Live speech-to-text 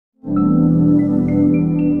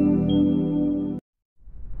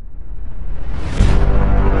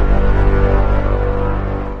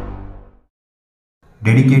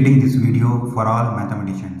Dedicating this video for all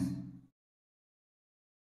mathematicians.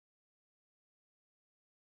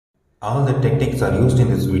 All the techniques are used in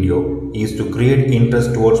this video is to create interest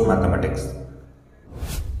towards mathematics.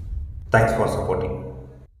 Thanks for supporting.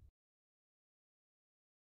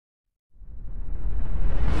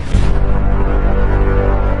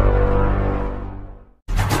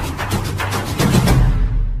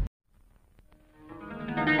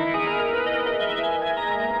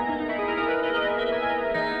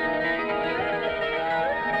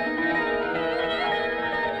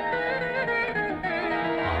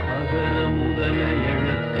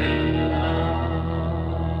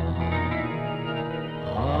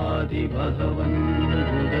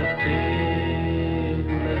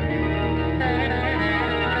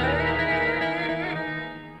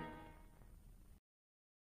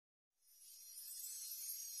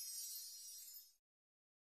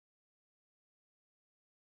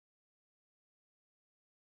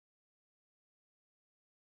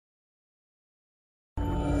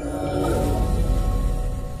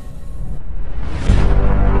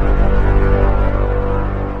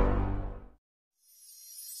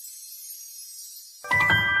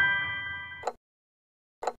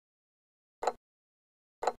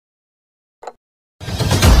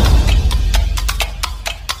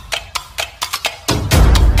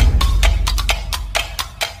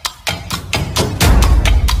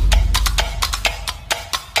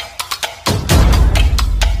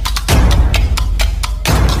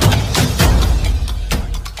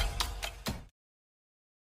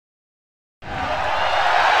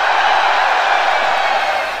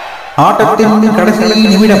 ஆட்டத்தின் கடைசி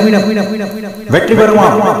நிமிடம் வெற்றி பெறுமா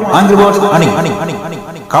angry birds அணி.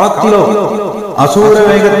 களத்திலோ அசூர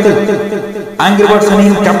வேகத்தில் angry birds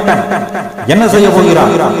அணியின் captain என்ன செய்ய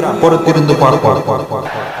போகிறார்? பொறுத்திருந்து பார்ப்போம்.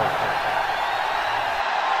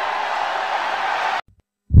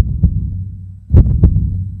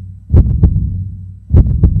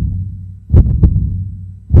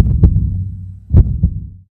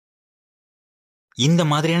 இந்த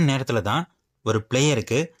மாதிரியான நேரத்துல தான் ஒரு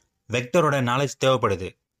பிளேயருக்கு வெக்டரோட நாலேஜ் தேவைப்படுது.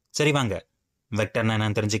 சரி வாங்க, வெக்டர்னா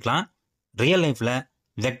என்னன்னு தெரிஞ்சுக்கலாம். ரியல் லைஃப்ல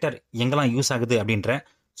வெக்டர் எங்கெல்லாம் யூஸ் ஆகுது அப்படின்ற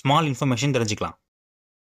ஸ்மால் இன்ஃபர்மேஷன் தெரிஞ்சுக்கலாம்.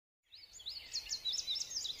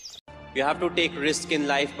 You have to take risk in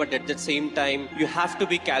life, but at the same time you have to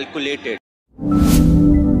be calculated.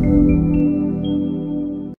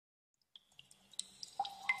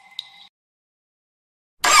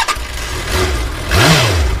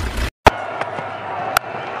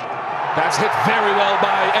 That's hit very well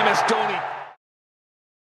by MS Dhoni.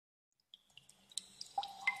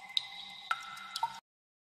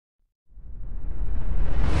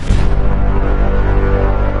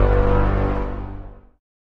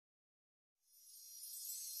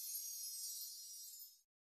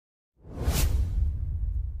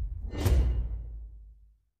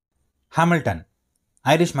 Hamilton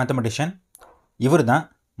Irish mathematician. இவர் தான்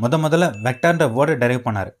முதல்ல வெக்டர்ன்ற வேர்டை derive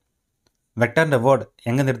பண்ணார். வெக்டர்ன்ற word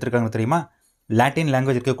எங்கேருந்து எடுத்திருக்காங்க தெரியுமா? Latin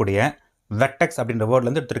language இருக்கக்கூடிய வெக்டெக்ஸ் அப்படின்ற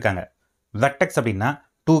வேர்ட்லேருந்து எடுத்திருக்காங்க. வெக்டெக்ஸ் அப்படின்னா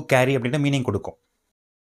டு கேரி அப்படின்ற மீனிங் கொடுக்கும்.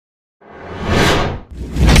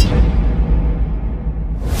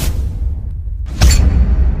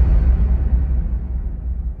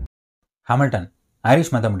 Hamilton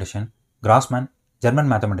Irish mathematician, கிராஸ்மேன்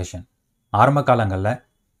German mathematician. ஆரம்ப காலங்களில்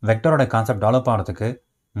வெக்டரோட கான்செப்ட் டெவலப் ஆகிறதுக்கு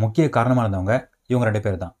முக்கிய காரணமாக இருந்தவங்க இவங்க 2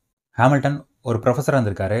 பேர் தான். ஹாமில்டன் ஒரு ப்ரொஃபஸராக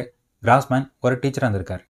இருந்திருக்காரு, கிராஸ்மேன் ஒரு டீச்சராக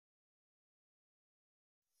இருந்திருக்காரு.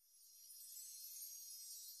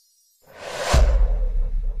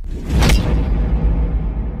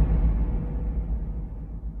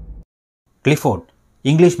 Clifford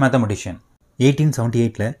English mathematician.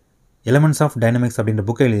 1878 elements of dynamics அப்படின்ற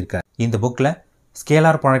புக்கை எழுதியிருக்கார். இந்த புக்கில்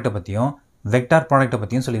ஸ்கேலார் ப்ராடக்ட்டை பற்றியும் வெக்டார் ப்ராடக்ட்டை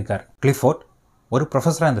பற்றியும் சொல்லியிருக்கார். கிளிஃபோர்ட் ஒரு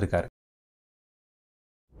ப்ரொஃபஸராக இருந்திருக்கார்.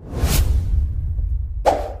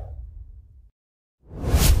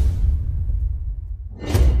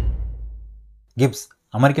 Gibbs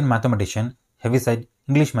American mathematician, Heaviside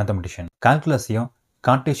English mathematician. கால்குலஸையும்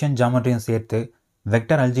Cartesian ஜாமெட்ரியும் சேர்த்து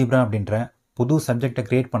வெக்டர் அல்ஜிப்ரா அப்படின்ற புது சப்ஜெக்டை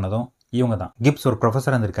கிரியேட் பண்ணதும் இவங்க தான். கிப்ஸ் ஒரு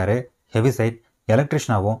ப்ரொஃபஸராக இருந்திருக்காரு. ஹெவிசைட்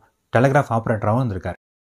எலக்ட்ரிஷனாகவும் டெலிகிராஃப் ஆப்ரேட்டராகவும் இருந்திருக்காரு.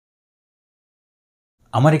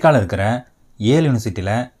 அமெரிக்காவில் இருக்கிற ஏல்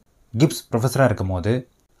யூனிவர்சிட்டியில் கிப்ஸ் ப்ரொஃபஸராக இருக்கும் போது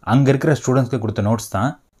அங்கே இருக்கிற ஸ்டூடெண்ட்ஸ்க்கு கொடுத்த நோட்ஸ்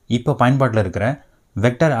தான் இப்போ பயன்பாட்டில் இருக்கிற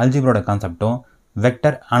வெக்டர் அல்ஜிப்ரோட கான்செப்டும்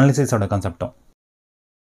வெக்டர் அனாலிசிஸோட கான்செப்டும்.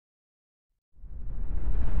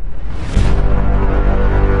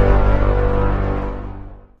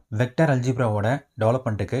 வெக்டர் அல்ஜிப்ராவோட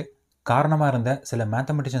டெவலப்மெண்ட்டுக்கு காரணமாக இருந்த சில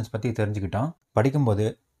மேத்தமெட்டிஷியன்ஸ் பற்றி தெரிஞ்சுக்கிட்டோம். படிக்கும்போது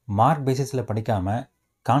மார்க் பேசிஸில் படிக்காமல்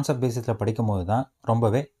கான்செப்ட் பேசிஸில் படிக்கும்போது தான்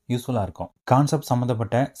ரொம்பவே யூஸ்ஃபுல்லாக இருக்கும். கான்செப்ட்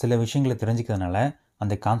சம்மந்தப்பட்ட சில விஷயங்களை தெரிஞ்சுக்கிறதுனால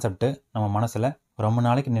அந்த கான்செப்ட்டு நம்ம மனசில் ரொம்ப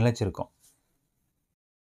நாளைக்கு நிலைச்சிருக்கும்.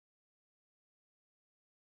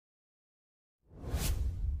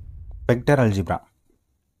 Vector algebra.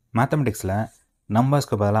 மேத்தமெட்டிக்ஸில்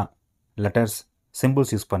நம்பர்ஸ்க்கு பதிலாக லெட்டர்ஸ்,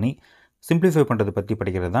 சிம்பிள்ஸ் யூஸ் பண்ணி சிம்பிளிஃபை பண்ணுறது பற்றி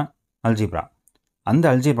படிக்கிறது தான் அல்ஜிப்ரா. அந்த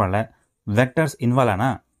அல்ஜிப்ராவில் வெக்டர்ஸ் இன்வால்வ்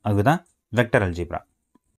ஆனால் அதுதான் வெக்டர் அல்ஜிப்ரா.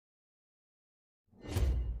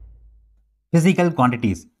 ஃபிசிக்கல்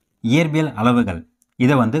குவான்டிட்டிஸ், இயற்பியல் அளவுகள்.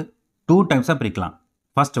 இதை 2 டைப்ஸாக பிரிக்கலாம்.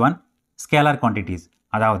 ஃபர்ஸ்ட் ஒன் ஸ்கேலார் குவான்டிட்டிஸ்,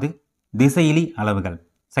 அதாவது திசையிலி அளவுகள்.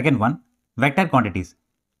 Second one vector quantities,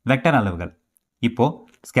 vector அளவுகள். இப்போது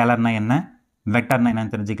ஸ்கேலார்னா என்ன, வெக்டர்னா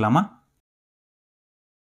என்னன்னு தெரிஞ்சுக்கலாமா?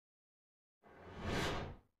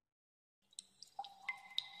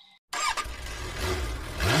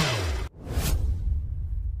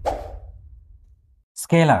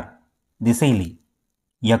 Scalar, திசையிலி.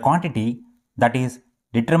 A quantity that is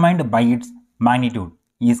determined by its magnitude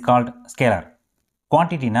is called scalar.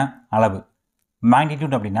 குவான்டிட்டினா அளவு,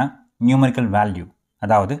 மேக்னிடியூட் அப்படின்னா நியூமரிக்கல் வேல்யூ,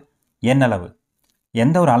 அதாவது எண்ணளவு.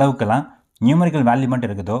 எந்த ஒரு அளவுக்கெல்லாம் நியூமரிக்கல் வேல்யூ மட்டும்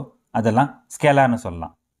இருக்குதோ அதெல்லாம் ஸ்கேலார்னு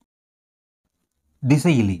சொல்லலாம்.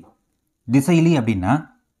 திசையிலி. திசையிலி அப்படின்னா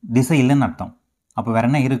திசையில்னு அர்த்தம். அப்போ வேற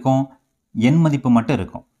என்ன இருக்கும்? எண் மதிப்பு மட்டும்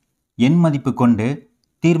இருக்கும். எண் மதிப்பு கொண்டு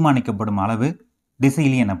தீர்மானிக்கப்படும் அளவு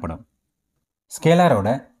திசையிலி எனப்படும். ஸ்கேலாரோட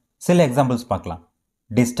சில எக்ஸாம்பிள்ஸ் பார்க்கலாம்.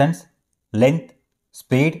 Distance, length,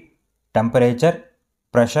 speed, temperature,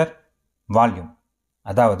 pressure, volume.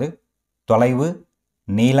 அதாவது தொலைவு,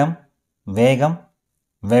 நீளம், வேகம்,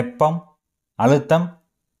 வெப்பம், அழுத்தம்,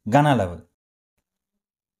 கன அளவு.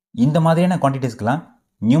 இந்த மாதிரியான குவான்டிட்டிஸ்க்கெலாம்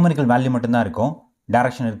நியூமரிக்கல் வேல்யூ மட்டும்தான் இருக்கும்,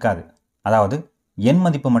 டைரக்ஷன் இருக்காது. அதாவது எண்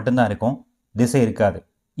மதிப்பு மட்டும்தான் இருக்கும், திசை இருக்காது.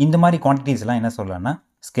 இந்த மாதிரி குவான்டிட்டிஸ்லாம் என்ன சொல்லலாம்னா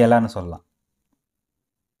ஸ்கேலார்னு சொல்லலாம்.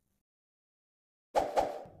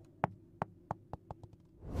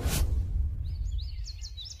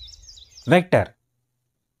 Vector,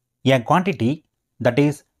 a quantity that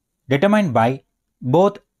is determined by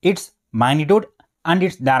both its magnitude and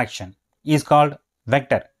its direction is called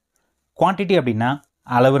vector. Quantity அப்படின்னா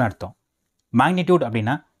அளவுன்னு அர்த்தம். magnitude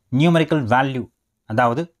அப்படின்னா நியூமரிக்கல் வேல்யூ,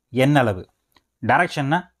 அதாவது எண்ணளவு.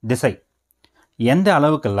 டைரக்ஷன்னா திசை. எந்த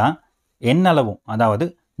அளவுக்கெல்லாம் எண்ணளவும், அதாவது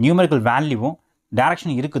நியூமரிக்கல் வேல்யூவும்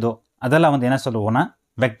டைரக்ஷன் இருக்குதோ அதெல்லாம் என்ன சொல்லுவோம்னா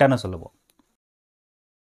வெக்டர்னு சொல்லுவோம்.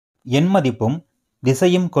 எண் மதிப்பும்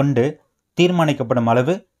திசையும் கொண்டு தீர்மானிக்கப்படும்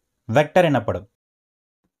அளவு வெக்டர் எனப்படும்.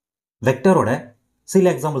 வெக்டரோட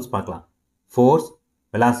சில எக்ஸாம்பிள்ஸ் பார்க்கலாம். Force,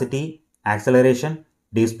 velocity, acceleration,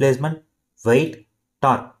 displacement, wait,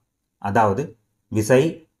 dark. அதாவது விசை,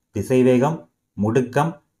 திசைவேகம்,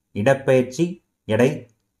 முடுக்கம், இடப்பெயர்ச்சி, எடை,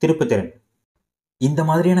 திருப்புத்திறன். இந்த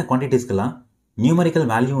மாதிரியான குவான்டிட்டிஸ்க்கெல்லாம் நியூமரிக்கல்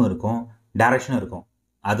வேல்யூவும் இருக்கும், டைரக்ஷனும் இருக்கும்.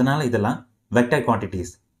 அதனால இதெல்லாம் வெக்டர்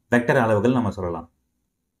குவான்டிட்டிஸ், வெக்டர் அளவுகள் நம்ம சொல்லலாம்.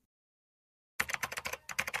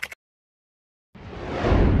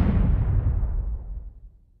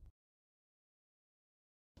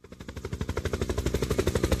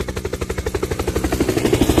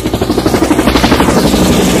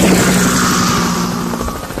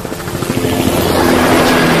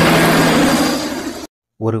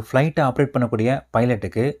 ஒரு ஃப்ளைட்டை ஆப்ரேட் பண்ணக்கூடிய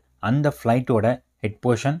பைலட்டுக்கு அந்த ஃப்ளைட்டோட ஹெட்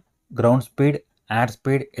போர்ஷன், கிரவுண்ட் ஸ்பீட், ஏர்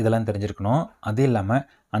ஸ்பீட் இதெல்லாம் தெரிஞ்சிருக்கணும். அது இல்லாமல்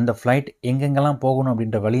அந்த ஃப்ளைட் எங்கெங்கெல்லாம் போகணும்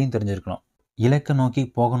அப்படின்ற வழியும் தெரிஞ்சிருக்கணும். இலக்கை நோக்கி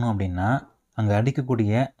போகணும் அப்படின்னா அங்கே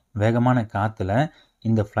அடிக்கக்கூடிய வேகமான காற்றுல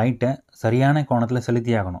இந்த ஃப்ளைட்டை சரியான கோணத்தில்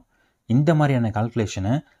செலுத்தி ஆகணும். இந்த மாதிரியான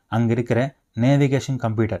கால்குலேஷனை அங்கே இருக்கிற நேவிகேஷன்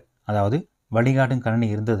கம்ப்யூட்டர், அதாவது வழிகாட்டும் கணினி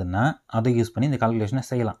இருந்ததுன்னா அதை யூஸ் பண்ணி இந்த கால்குலேஷனை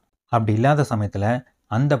செய்யலாம். அப்படி இல்லாத சமயத்தில்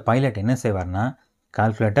அந்த பைலட் என்ன செய்வார்னா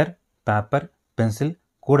கால்குலேட்டர், பேப்பர், பென்சில்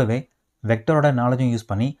கூடவே வெக்டரோட நாலேஜும் யூஸ்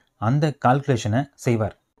பண்ணி அந்த கால்குலேஷனை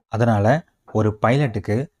செய்வார். அதனால் ஒரு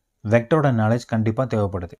பைலட்டுக்கு வெக்டரோட நாலேஜ் கண்டிப்பாக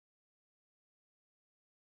தேவைப்படுது.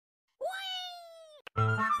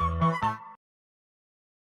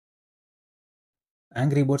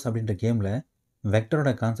 ஆங்கிரி பேர்ட்ஸ் அப்படின்ற கேமில்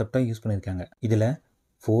வெக்டரோட கான்செப்டை யூஸ் பண்ணியிருக்காங்க. இதில்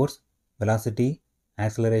force, velocity,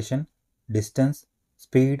 acceleration, distance,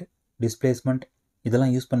 speed, displacement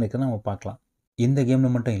இதெல்லாம் யூஸ் பண்ணியிருக்கிறத நம்ம பார்க்கலாம். இந்த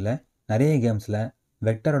கேமில் மட்டும் இல்லை, நிறைய கேம்ஸில்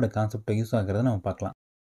வெக்டரோட கான்செப்டை யூஸ் ஆகிறத நம்ம பார்க்கலாம்.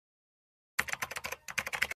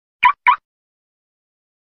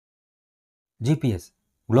 GPS,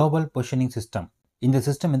 global positioning system. இந்த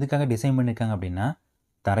சிஸ்டம் எதுக்காக டிசைன் பண்ணியிருக்காங்க அப்படின்னா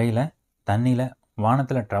தரையில், தண்ணியில்,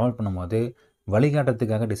 வானத்தில் ட்ராவல் பண்ணும்போது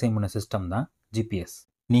வழிகாட்டுறதுக்காக டிசைன் பண்ண சிஸ்டம் தான் ஜிபிஎஸ்.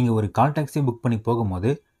 நீங்கள் ஒரு கால் டாக்ஸி புக் பண்ணி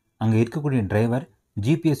போகும்போது அங்கே இருக்கக்கூடிய டிரைவர்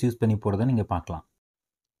ஜிபிஎஸ் யூஸ் பண்ணி போகிறத நீங்கள் பார்க்கலாம்.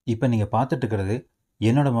 இப்போ நீங்கள் பார்த்துட்டு இருக்கிறது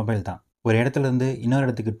என்னோடய மொபைல் தான். ஒரு இடத்துலேருந்து இன்னொரு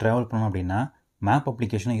இடத்துக்கு ட்ராவல் பண்ணோம் அப்படின்னா மேப்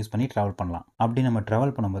அப்ளிகேஷனை யூஸ் பண்ணி ட்ராவல் பண்ணலாம். அப்படி நம்ம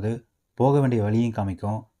ட்ராவல் பண்ணும்போது போக வேண்டிய வழியும்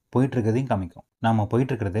காமிக்கும், போயிட்டுருக்கிறதையும் காமிக்கும். நாம்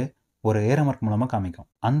போயிட்டுருக்கிறது ஒரு ஏரோ மார்க் மூலமாக காமிக்கும்.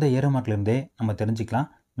 அந்த ஏரோ மார்க்லேருந்தே நம்ம தெரிஞ்சுக்கலாம்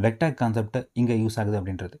வெக்டர் கான்செப்ட் இங்கே யூஸ் ஆகுது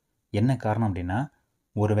அப்படின்றது. என்ன காரணம் அப்படின்னா,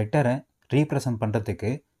 ஒரு வெக்டரை ரீப்ரசன்ட்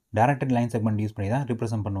பண்ணுறதுக்கு டைரக்டட் லைன் செக்மெண்ட் யூஸ் பண்ணி தான்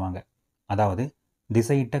ரீப்ரசன்ட் பண்ணுவாங்க. அதாவது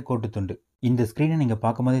திசையிட்ட கோட்டு துண்டு. இந்த ஸ்க்ரீனை நீங்கள்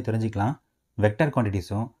பார்க்கும்போதே தெரிஞ்சுக்கலாம் வெக்டர்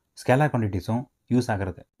குவான்டிட்டிஸும் ஸ்கேலார் குவான்டிட்டிஸும் யூஸ்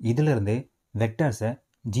ஆகிறது. இதிலிருந்து வெக்டர்ஸை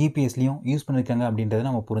ஜிபிஎஸ்லையும் யூஸ் பண்ணியிருக்காங்க அப்படின்றத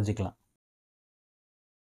நம்ம புரிஞ்சுக்கலாம்.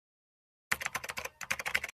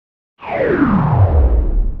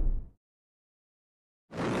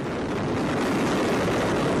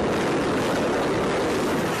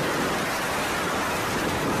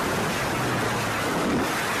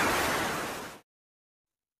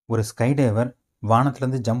 ஒரு ஸ்கை டைவர்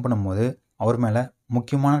வானத்துலேருந்து ஜம்ப் பண்ணும்போது அவர் மேலே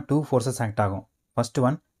முக்கியமான 2 ஃபோர்ஸஸ் ஆக்ட் ஆகும். ஃபர்ஸ்ட்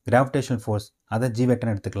ஒன் கிராவிடேஷனல் ஃபோர்ஸ், அதை ஜி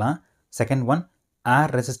வெக்டர்னு எடுத்துக்கலாம். செகண்ட் ஒன்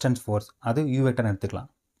ஏர் ரெசிஸ்டன்ஸ் ஃபோர்ஸ், அது யூ வெக்டர்னு எடுத்துக்கலாம்.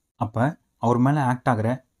 அப்போ அவர் மேலே ஆக்ட் ஆகிற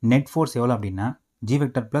நெட் ஃபோர்ஸ் எவ்வளோ அப்படின்னா ஜி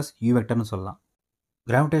வெக்டர் ப்ளஸ் யூ வெக்டர்னு சொல்லலாம்.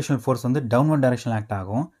 கிராவிடேஷனல் ஃபோர்ஸ் வந்து டவுன்வர்ட் டைரக்ஷனில் ஆக்ட்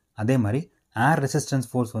ஆகும். அதே மாதிரி ஏர் ரெசிஸ்டன்ஸ்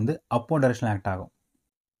ஃபோர்ஸ் வந்து அப்போர்ட் டைரக்ஷனில் ஆக்ட் ஆகும்.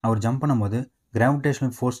 அவர் ஜம்ப் பண்ணும்போது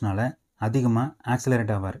கிராவிடேஷனல் ஃபோர்ஸ்னால் அதிகமாக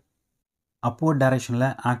ஆக்சிலரேட் ஆவார். அப்போர்ட் டைரக்ஷனில்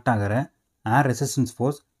ஆக்ட் ஆகிற ஏர் ரெசிஸ்டன்ஸ்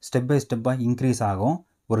ஃபோர்ஸ் ஸ்டெப் பை ஸ்டெப்பாக இன்க்ரீஸ் ஆகும்.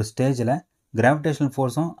 ஒரு ஸ்டேஜில் கிராவிடேஷனல்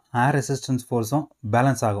ஃபோர்ஸும் ஏர் ரெசிஸ்டன்ஸ் ஃபோர்ஸும்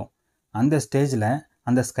பேலன்ஸ் ஆகும். அந்த ஸ்டேஜில்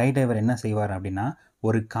அந்த ஸ்கை டைவர் என்ன செய்வார் அப்படின்னா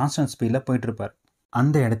ஒரு கான்ஸ்டன்ட் ஸ்பீடில் போயிட்டுருப்பார்.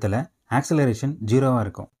 அந்த இடத்துல ஆக்சிலரேஷன் 0வாக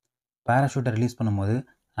இருக்கும். பேராஷூட்டை ரிலீஸ் பண்ணும்போது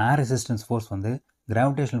ஏர் ரெசிஸ்டன்ஸ் ஃபோர்ஸ் வந்து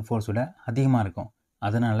கிராவிடேஷனல் ஃபோர்ஸோட அதிகமாக இருக்கும்.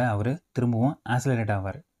 அதனால் அவர் திரும்பவும் ஆக்சிலரேட்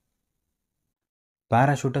ஆவார்.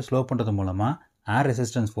 பேராஷூட்டை ஸ்லோ பண்ணுறது மூலமாக ஏர்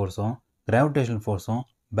ரெசிஸ்டன்ஸ் ஃபோர்ஸும் கிராவிடேஷனல் ஃபோர்ஸும்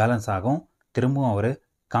பேலன்ஸ் ஆகும். திரும்பவும் அவர்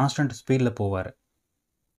கான்ஸ்டன்ட் ஸ்பீடில் போவார்.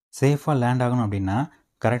 சேஃபாக லேண்ட் ஆகணும் அப்படின்னா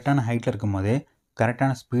கரெக்டான ஹைட்டில் இருக்கும் போதே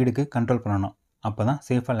கரெக்டான ஸ்பீடுக்கு கண்ட்ரோல் பண்ணணும். அப்போ தான்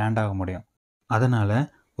சேஃபாக லேண்ட் ஆக முடியும். அதனால்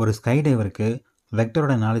ஒரு ஸ்கை டைவருக்கு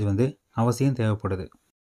வெக்டரோட நாலேஜ் வந்து அவசியம் தேவைப்படுது.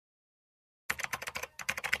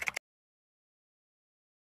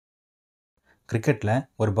 கிரிக்கெட்டில்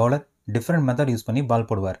ஒரு பவுலர் டிஃப்ரெண்ட் மெத்தட் யூஸ் பண்ணி பால்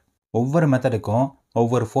போடுவார். ஒவ்வொரு மெத்தடுக்கும்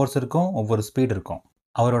ஒவ்வொரு ஃபோர்ஸ் இருக்கும், ஒவ்வொரு ஸ்பீட் இருக்கும்.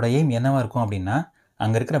 அவரோட எய்ம் என்னவாக இருக்கும் அப்படின்னா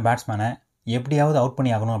அங்கே இருக்கிற பேட்ஸ்மேனை எப்படியாவது அவுட் பண்ணி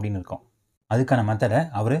ஆகணும் அப்படின்னு இருக்கும். அதுக்கான மெத்தடை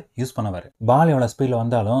அவர் யூஸ் பண்ணுவார். பால் எவ்வளோ ஸ்பீடில்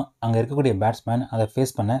வந்தாலும் அங்கே இருக்கக்கூடிய பேட்ஸ்மேன் அதை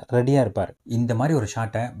ஃபேஸ் பண்ண ரெடியாக இருப்பார். இந்த மாதிரி ஒரு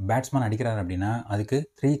ஷாட்டை பேட்ஸ்மேன் அடிக்கிறார் அப்படின்னா அதுக்கு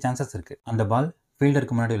 3 சான்சஸ் இருக்குது. அந்த பால்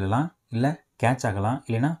ஃபீல்டருக்கு முன்னாடி விழலாம், இல்லை கேட்ச் ஆகலாம்,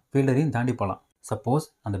 இல்லைனா ஃபீல்டரையும் தாண்டி போகலாம். சப்போஸ்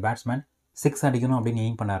அந்த பேட்ஸ்மேன் 6 அடிக்கணும் அப்படின்னு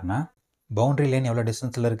எய்ம் பண்ணார்னா பவுண்டரி லைன் எவ்வளோ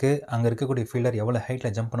டிஸ்டன்ஸில் இருக்குது, அங்கே இருக்கக்கூடிய ஃபீல்டர் எவ்வளோ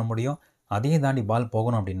ஹைட்டில் ஜம்ப் பண்ண முடியும், அதையும் தாண்டி பால்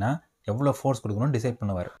போகணும் அப்படின்னா எவ்வளோ ஃபோர்ஸ் கொடுக்கணும்னு டிசைட்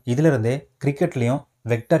பண்ணுவார். இதிலிருந்தே கிரிக்கெட்லேயும்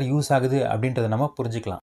வெக்டர் யூஸ் ஆகுது அப்படின்றத நம்ம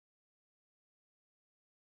புரிஞ்சுக்கலாம்.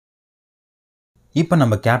 இப்போ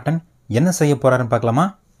நம்ம கேப்டன் என்ன செய்ய போறாருன்னு பார்க்கலாமா?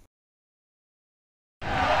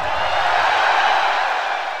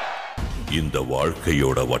 இந்த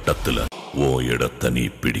வாழ்க்கையோட வட்டத்துல ஓ இடத்தை நீ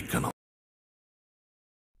பிடிக்கணும்.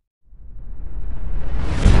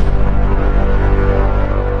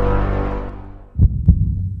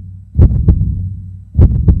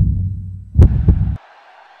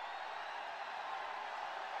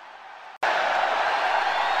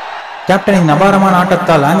 கேப்டனின் அபாரமான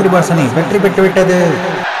ஆட்டத்தால் ஆங்கிரி பேர்ட்ஸ் அணி வெற்றி பெற்றுவிட்டது.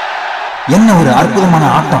 என்ன ஒரு அற்புதமான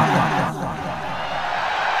ஆட்டம்!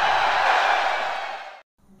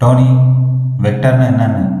 டோனி, வெக்டர்னா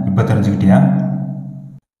என்னன்னு இப்போ தெரிஞ்சுக்கிட்டியா?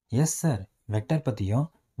 எஸ் சார், வெக்டர் பற்றியும்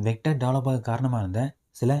வெக்டர் டெவலப் ஆக காரணமாக இருந்த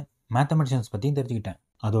சில மேத்தமெட்டிஷன்ஸ் பற்றியும் தெரிஞ்சுக்கிட்டேன்.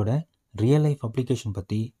 அதோட ரியல் லைஃப் அப்ளிகேஷன்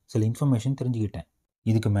பற்றி சில இன்ஃபர்மேஷன் தெரிஞ்சுக்கிட்டேன்.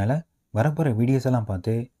 இதுக்கு மேலே வரப்போகிற வீடியோஸ் எல்லாம்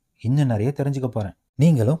பார்த்து இன்னும் நிறைய தெரிஞ்சுக்க போகிறேன்.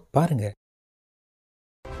 நீங்களும் பாருங்கள்.